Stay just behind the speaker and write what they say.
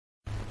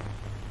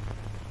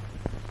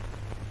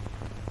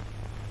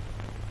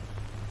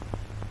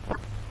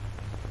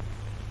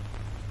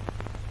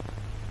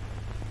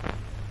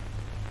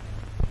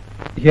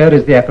Here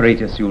is the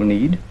apparatus you'll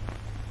need.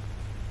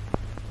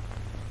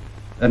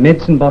 A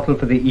medicine bottle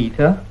for the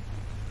ether,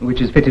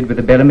 which is fitted with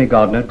a Bellamy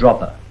Gardner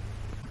dropper.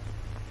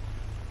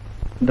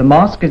 The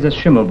mask is a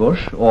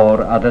Schimmelbusch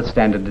or other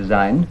standard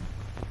design.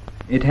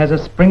 It has a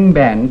spring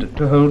band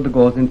to hold the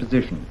gauze in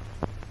position.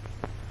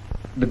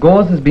 The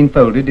gauze has been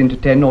folded into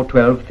 10 or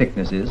 12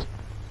 thicknesses.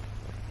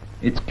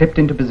 It's clipped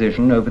into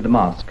position over the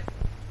mask.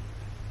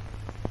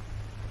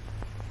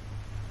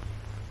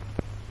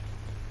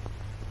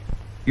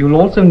 You'll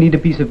also need a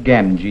piece of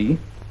gamgee,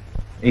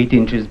 8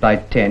 inches by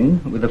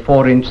 10, with a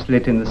 4-inch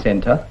slit in the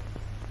center.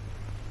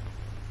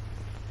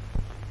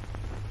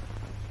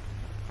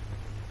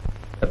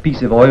 A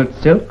piece of oiled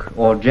silk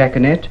or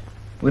jaconet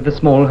with a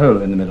small hole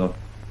in the middle.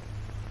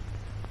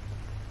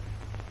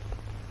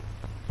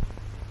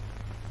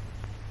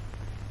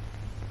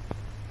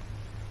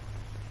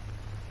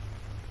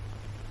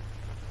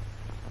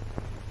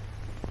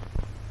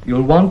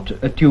 You'll want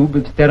a tube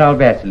of sterile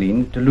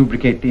Vaseline to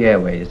lubricate the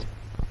airways.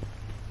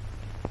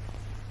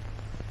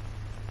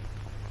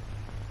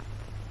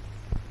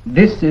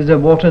 This is a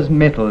Waters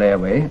metal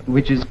airway,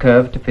 which is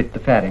curved to fit the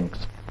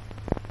pharynx.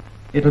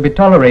 It will be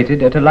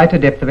tolerated at a lighter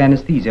depth of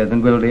anesthesia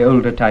than will the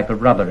older type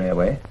of rubber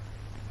airway.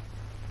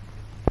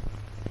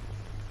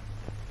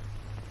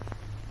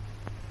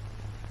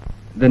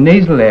 The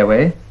nasal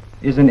airway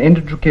is an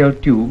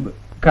endotracheal tube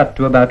cut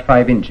to about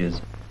 5 inches.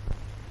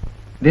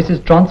 This is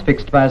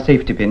transfixed by a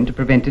safety pin to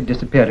prevent it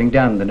disappearing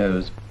down the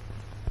nose.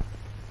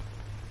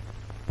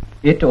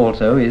 It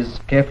also is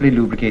carefully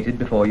lubricated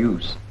before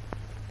use.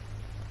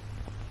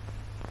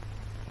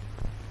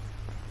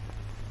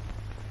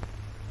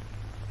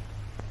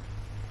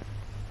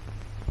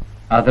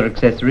 Other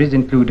accessories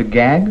include a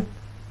gag,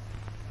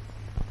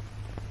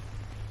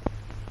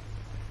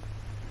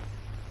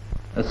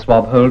 a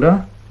swab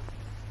holder,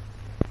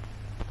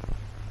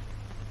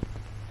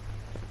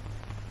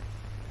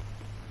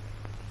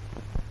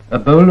 a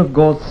bowl of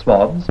gauze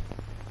swabs,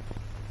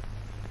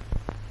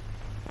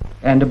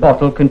 and a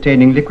bottle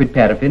containing liquid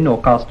paraffin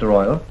or castor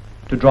oil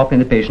to drop in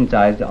the patient's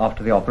eyes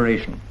after the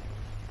operation.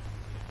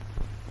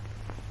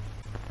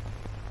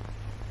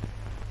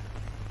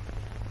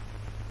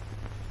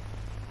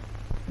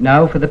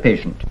 Now for the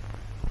patient.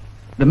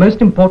 The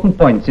most important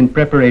points in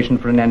preparation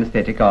for an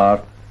anesthetic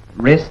are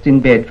rest in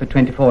bed for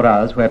 24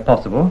 hours where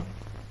possible,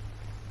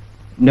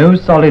 no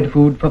solid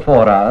food for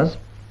 4 hours,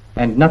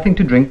 and nothing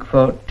to drink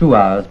for 2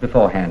 hours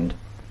beforehand.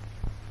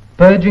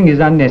 Purging is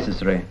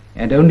unnecessary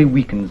and only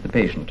weakens the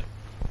patient.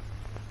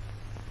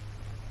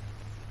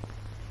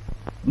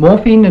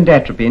 Morphine and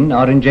atropine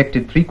are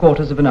injected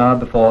 3/4 of an hour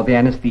before the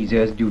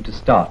anesthesia is due to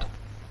start.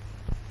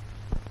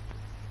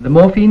 The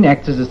morphine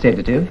acts as a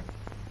sedative,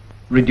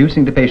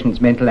 reducing the patient's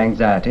mental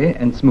anxiety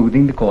and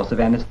smoothing the course of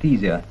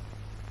anesthesia.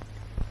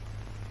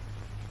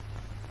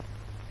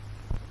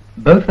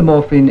 Both the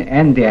morphine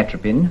and the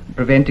atropine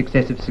prevent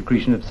excessive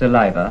secretion of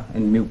saliva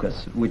and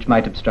mucus, which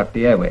might obstruct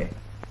the airway.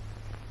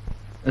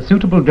 A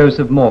suitable dose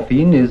of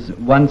morphine is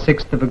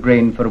 1/6 of a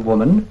grain for a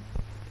woman,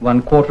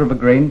 1/4 of a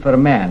grain for a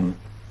man.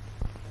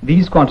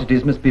 These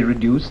quantities must be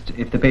reduced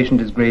if the patient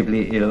is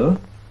gravely ill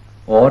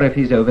or if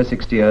he's over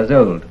 60 years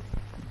old.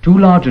 Too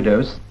large a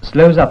dose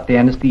slows up the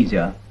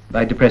anesthesia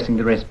by depressing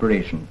the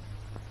respiration.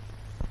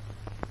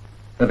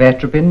 Of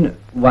atropine,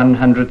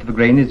 1/100 of a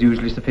grain is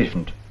usually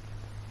sufficient.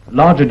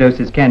 Larger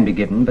doses can be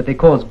given, but they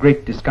cause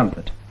great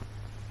discomfort.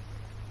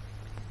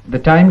 The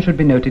time should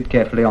be noted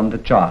carefully on the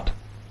chart.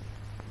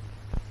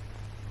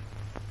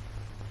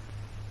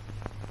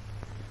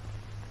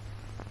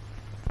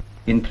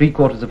 In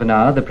 3/4 of an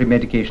hour, the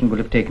premedication will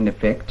have taken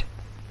effect.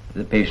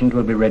 The patient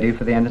will be ready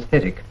for the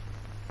anesthetic.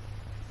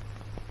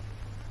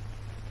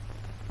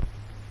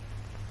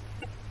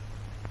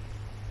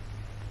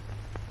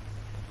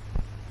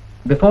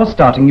 Before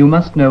starting, you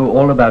must know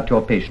all about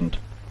your patient.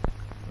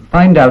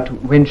 Find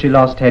out when she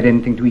last had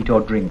anything to eat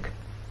or drink.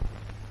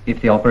 If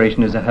the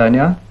operation is a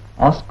hernia,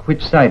 ask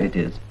which side it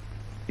is.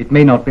 It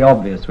may not be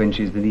obvious when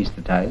she is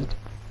anesthetized.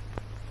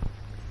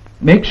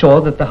 Make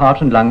sure that the heart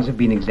and lungs have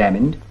been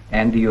examined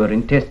and the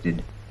urine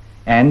tested,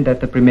 and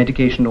that the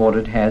premedication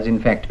ordered has in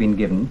fact been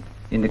given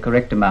in the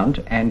correct amount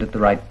and at the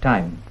right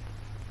time.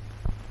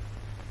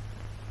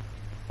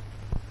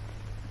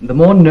 The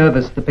more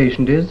nervous the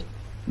patient is,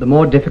 the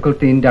more difficult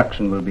the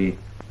induction will be,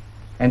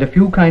 and a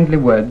few kindly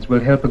words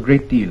will help a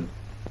great deal.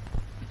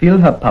 Feel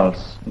her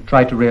pulse and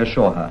try to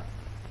reassure her.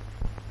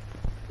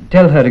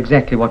 Tell her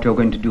exactly what you're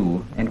going to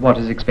do and what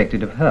is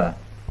expected of her.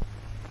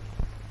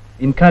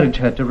 Encourage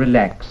her to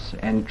relax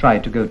and try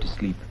to go to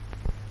sleep.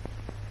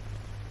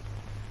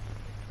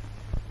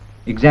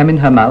 Examine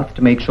her mouth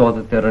to make sure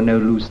that there are no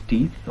loose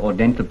teeth or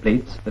dental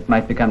plates that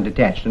might become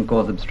detached and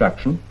cause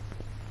obstruction.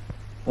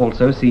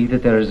 Also see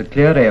that there is a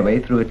clear airway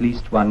through at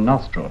least one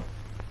nostril.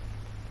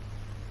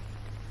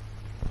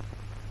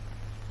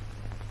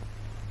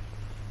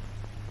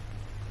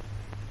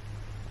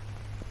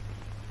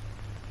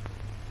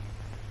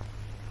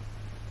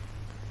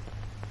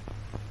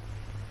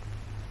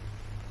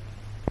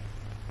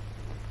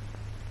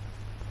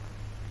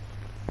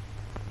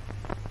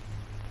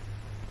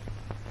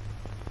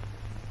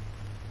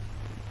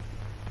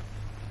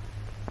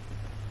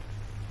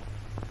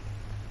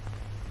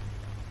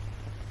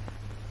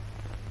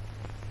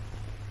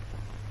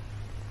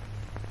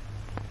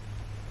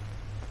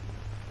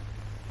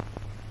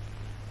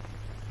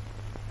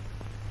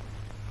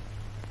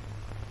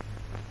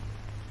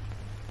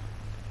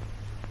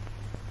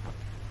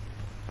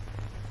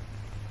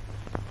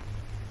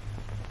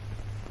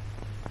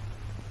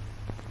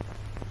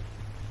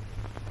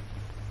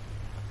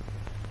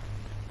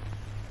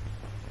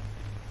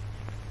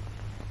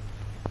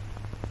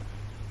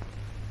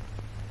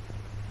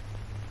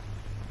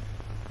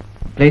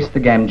 place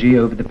the gamgee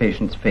over the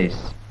patient's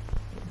face.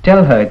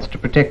 Tell her it's to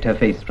protect her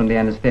face from the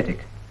anesthetic.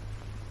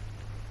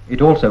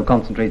 It also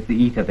concentrates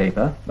the ether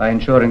vapor by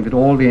ensuring that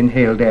all the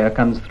inhaled air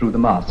comes through the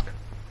mask.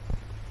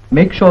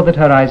 Make sure that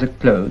her eyes are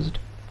closed,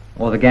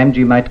 or the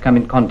gamgee might come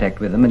in contact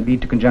with them and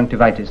lead to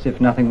conjunctivitis,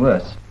 if nothing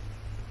worse.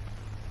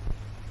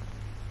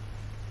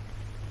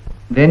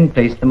 Then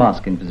place the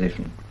mask in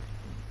position.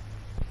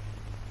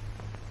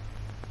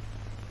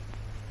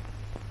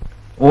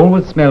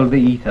 Always smell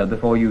the ether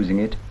before using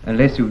it,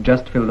 unless you've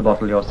just filled the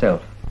bottle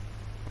yourself.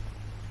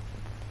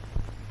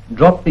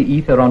 Drop the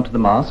ether onto the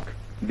mask,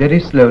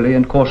 very slowly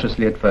and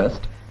cautiously at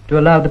first, to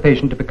allow the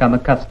patient to become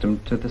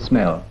accustomed to the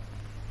smell.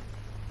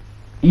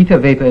 Ether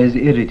vapor is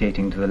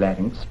irritating to the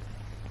larynx,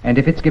 and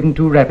if it's given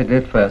too rapidly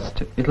at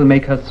first, it'll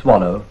make her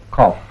swallow,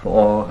 cough,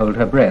 or hold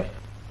her breath.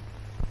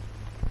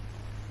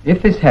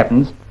 If this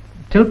happens,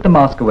 tilt the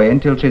mask away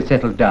until she's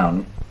settled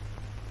down,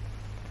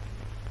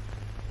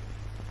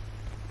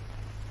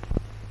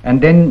 and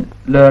then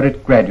lower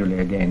it gradually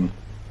again.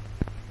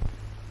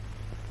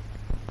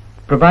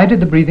 Provided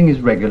the breathing is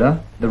regular,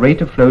 the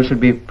rate of flow should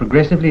be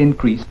progressively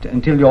increased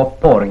until you're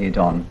pouring it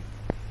on,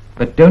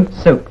 but don't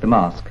soak the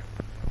mask.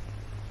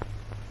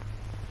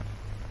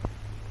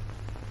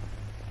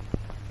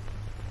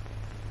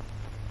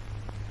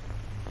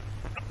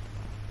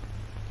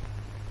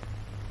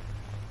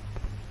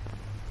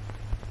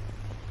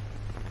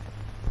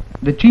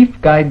 The chief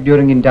guide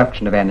during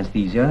induction of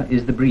anesthesia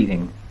is the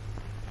breathing.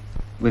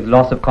 With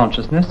loss of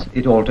consciousness,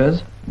 it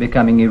alters,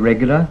 becoming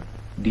irregular,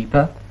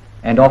 deeper,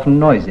 and often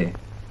noisy.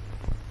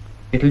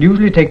 It'll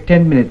usually take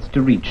 10 minutes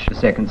to reach the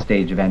second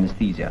stage of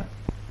anesthesia.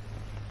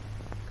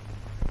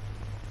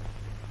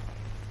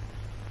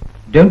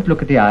 Don't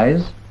look at the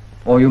eyes,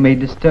 or you may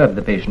disturb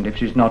the patient if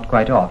she's not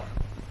quite off.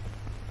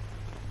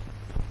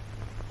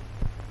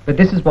 But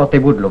this is what they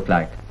would look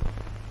like.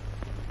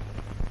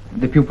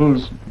 The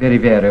pupils very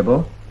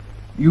variable,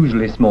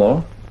 usually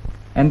small,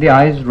 and the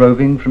eyes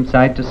roving from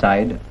side to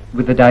side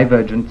with a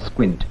divergent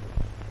squint.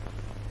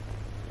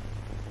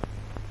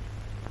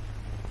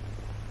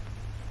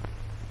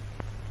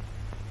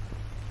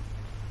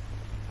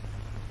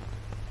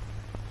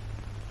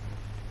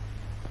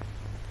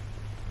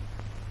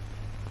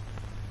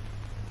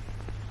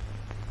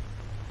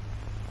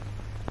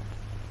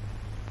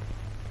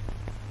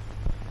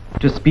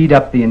 To speed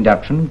up the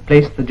induction,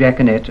 place the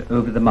jaconet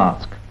over the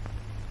mask.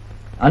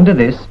 Under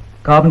this,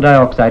 carbon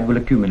dioxide will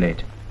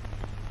accumulate.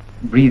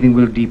 Breathing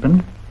will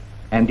deepen,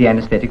 and the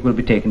anesthetic will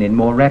be taken in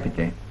more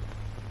rapidly.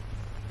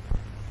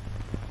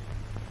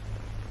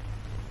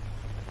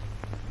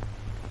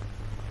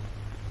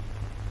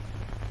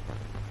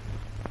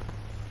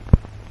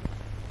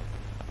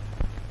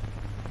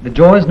 The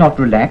jaw is not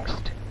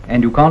relaxed,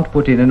 and you can't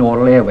put in an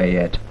oral airway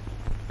yet.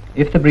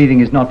 If the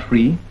breathing is not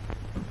free,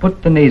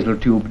 put the nasal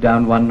tube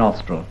down one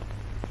nostril.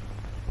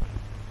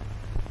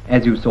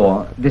 As you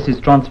saw, this is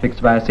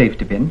transfixed by a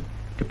safety pin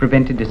to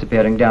prevent it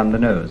disappearing down the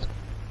nose.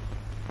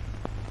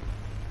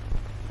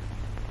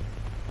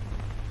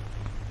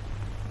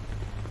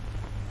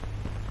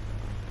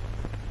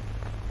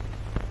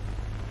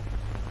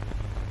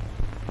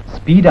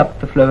 Speed up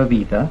the flow of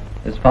ether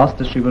as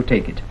fast as she will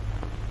take it.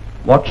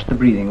 Watch the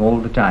breathing all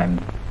the time.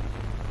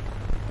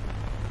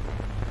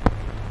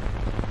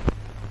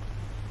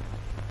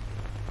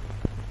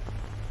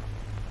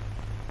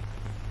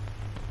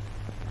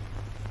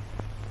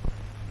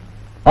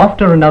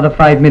 After another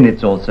 5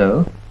 minutes or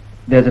so,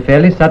 there's a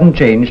fairly sudden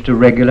change to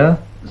regular,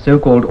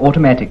 so-called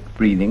automatic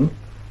breathing,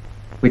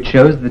 which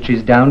shows that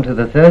she's down to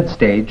the third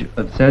stage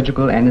of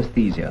surgical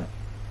anesthesia.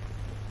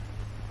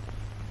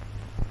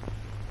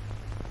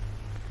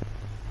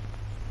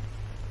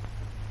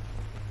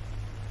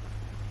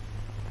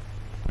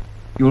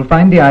 You will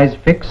find the eyes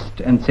fixed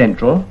and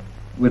central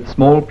with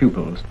small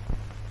pupils.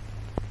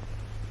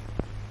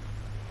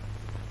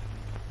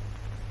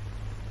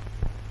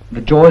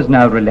 The jaw is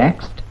now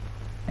relaxed,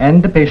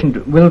 and the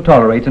patient will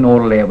tolerate an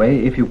oral airway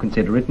if you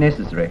consider it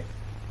necessary.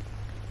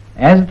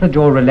 As the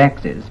jaw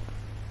relaxes,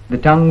 the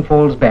tongue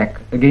falls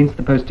back against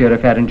the posterior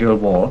pharyngeal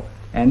wall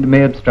and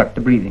may obstruct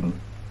the breathing.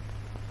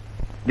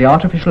 The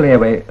artificial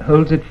airway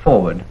holds it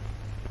forward,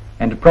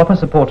 and proper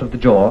support of the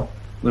jaw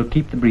will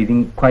keep the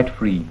breathing quite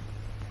free.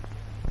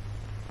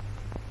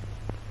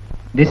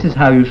 This is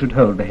how you should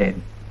hold the head,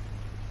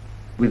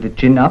 with the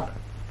chin up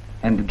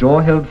and the jaw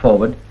held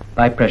forward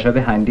by pressure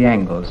behind the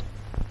angles.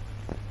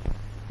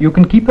 You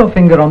can keep your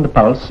finger on the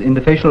pulse in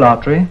the facial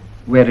artery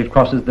where it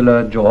crosses the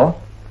lower jaw,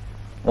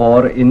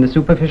 or in the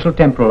superficial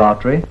temporal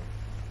artery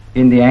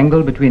in the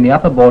angle between the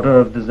upper border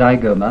of the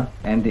zygoma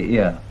and the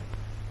ear.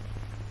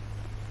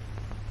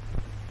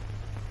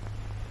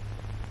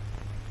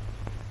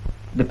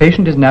 The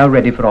patient is now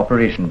ready for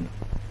operation,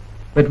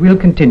 but we'll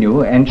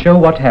continue and show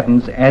what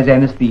happens as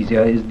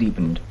anesthesia is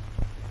deepened.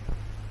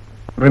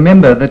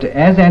 Remember that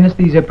as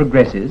anesthesia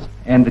progresses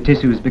and the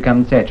tissues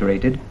become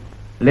saturated,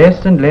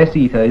 less and less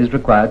ether is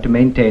required to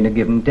maintain a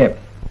given depth.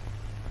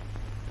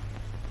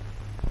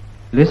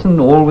 Listen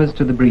always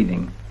to the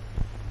breathing.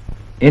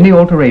 Any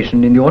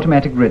alteration in the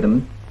automatic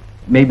rhythm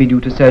may be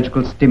due to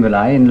surgical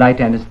stimuli in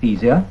light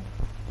anesthesia,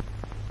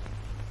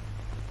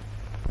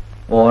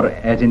 or,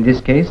 as in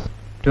this case,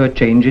 to a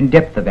change in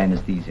depth of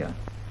anesthesia.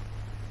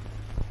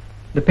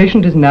 The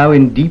patient is now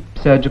in deep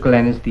surgical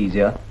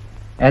anesthesia,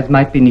 as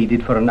might be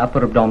needed for an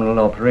upper abdominal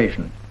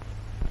operation.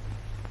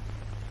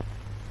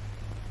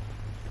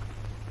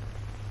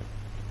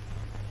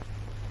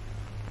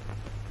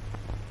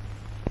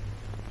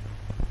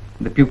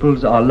 The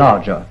pupils are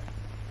larger.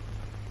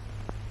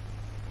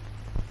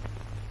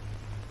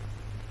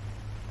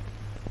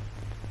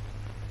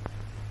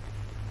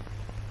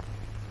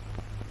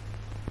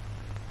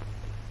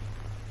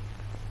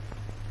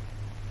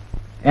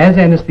 As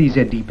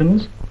anesthesia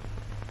deepens,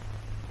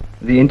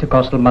 the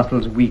intercostal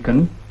muscles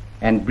weaken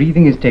and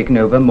breathing is taken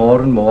over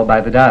more and more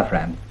by the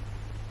diaphragm.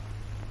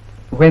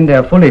 When they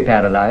are fully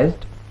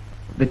paralyzed,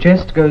 the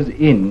chest goes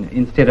in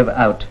instead of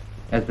out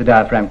as the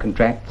diaphragm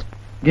contracts,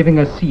 giving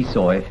a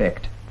seesaw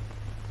effect.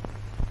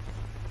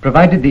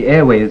 Provided the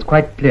airway is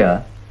quite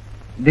clear,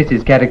 this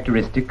is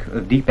characteristic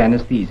of deep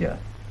anesthesia.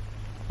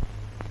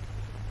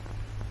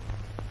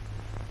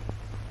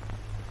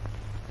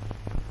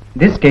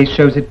 This case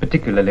shows it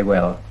particularly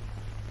well.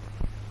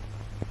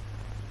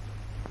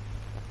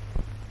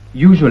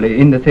 Usually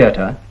in the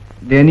theatre,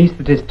 the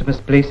anaesthetist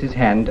must place his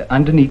hand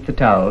underneath the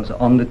towels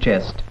on the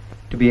chest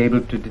to be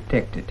able to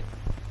detect it.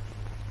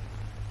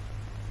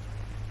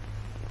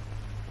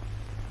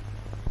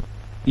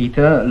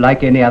 Ether,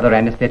 like any other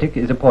anesthetic,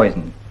 is a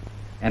poison,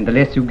 and the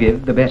less you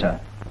give, the better.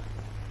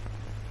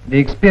 The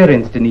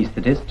experienced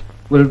anaesthetist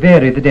will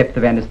vary the depth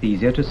of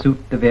anesthesia to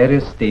suit the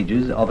various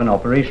stages of an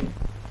operation.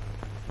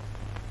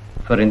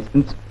 For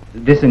instance,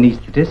 this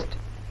anaesthetist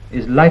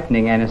is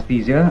lightening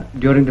anesthesia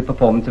during the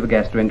performance of a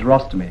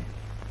gastroenterostomy.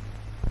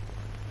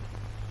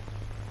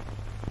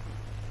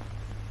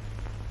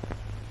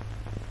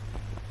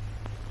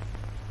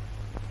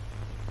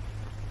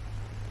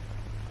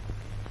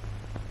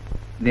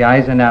 The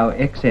eyes are now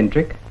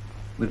eccentric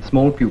with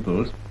small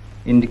pupils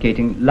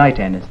indicating light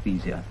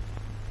anesthesia.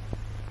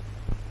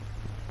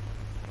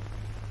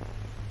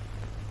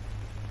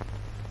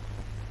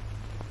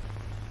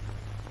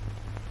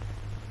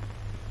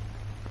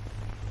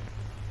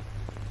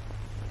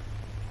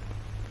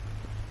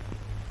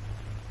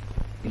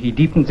 He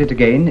deepens it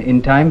again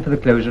in time for the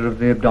closure of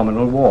the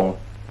abdominal wall,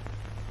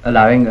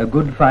 allowing a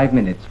good 5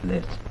 minutes for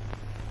this.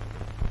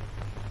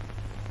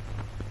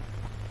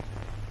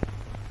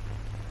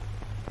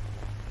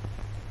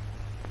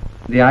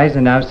 The eyes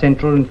are now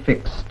central and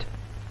fixed,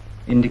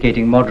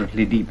 indicating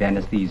moderately deep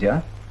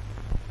anesthesia.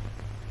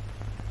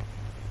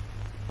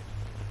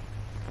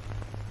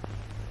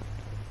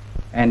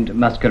 And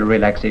muscular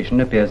relaxation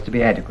appears to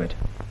be adequate.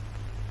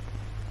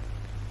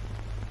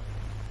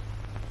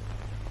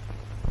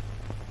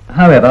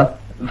 However,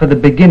 for the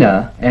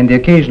beginner and the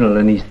occasional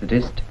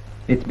anaesthetist,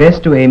 it's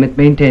best to aim at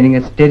maintaining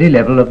a steady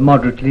level of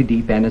moderately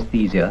deep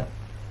anesthesia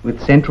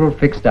with central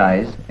fixed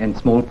eyes and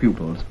small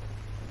pupils.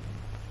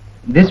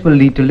 This will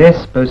lead to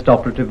less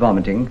post-operative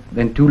vomiting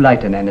than too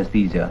light an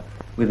anesthesia,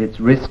 with its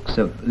risks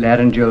of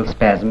laryngeal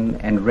spasm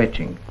and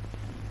retching.